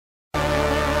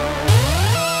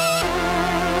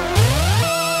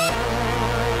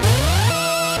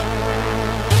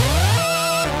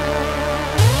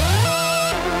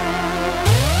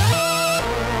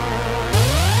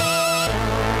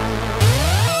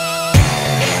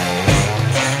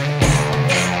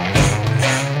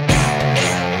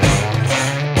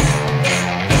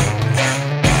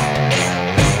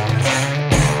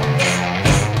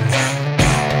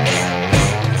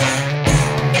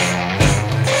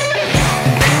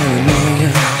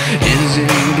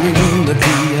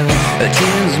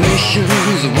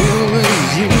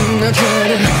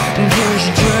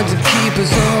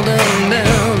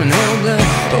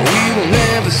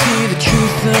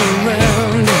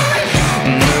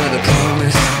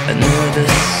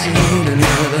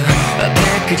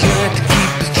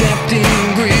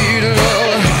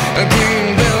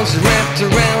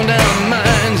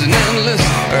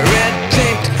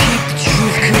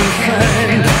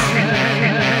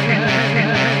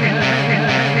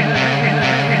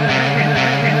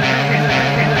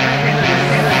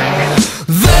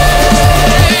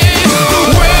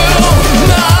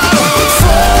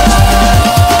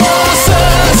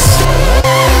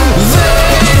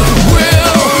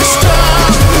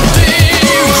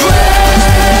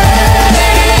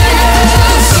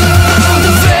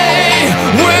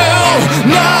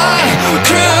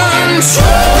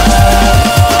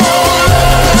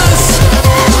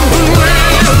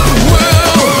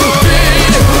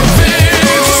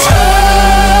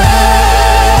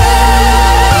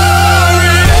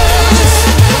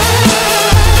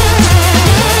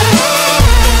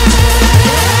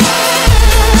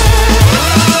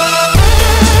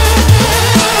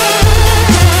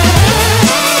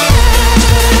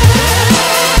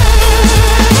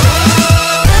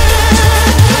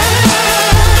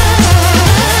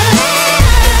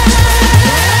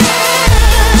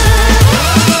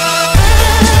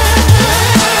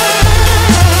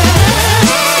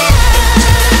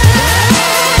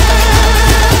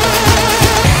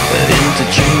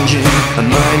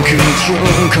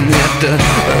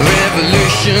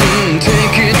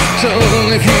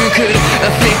if you could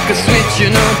flick a switch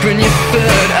and open your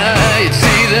third eye, you'd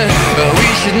see that we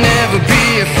should never be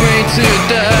afraid to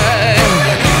die.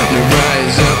 Now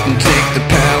rise up and take the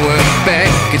power back.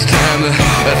 It's time a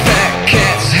fat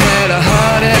cat's had a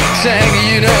heart attack.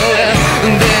 You know that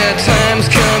their time's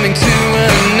coming to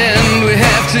an end. We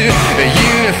have to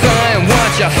unify and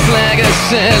watch our flag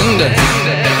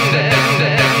ascend.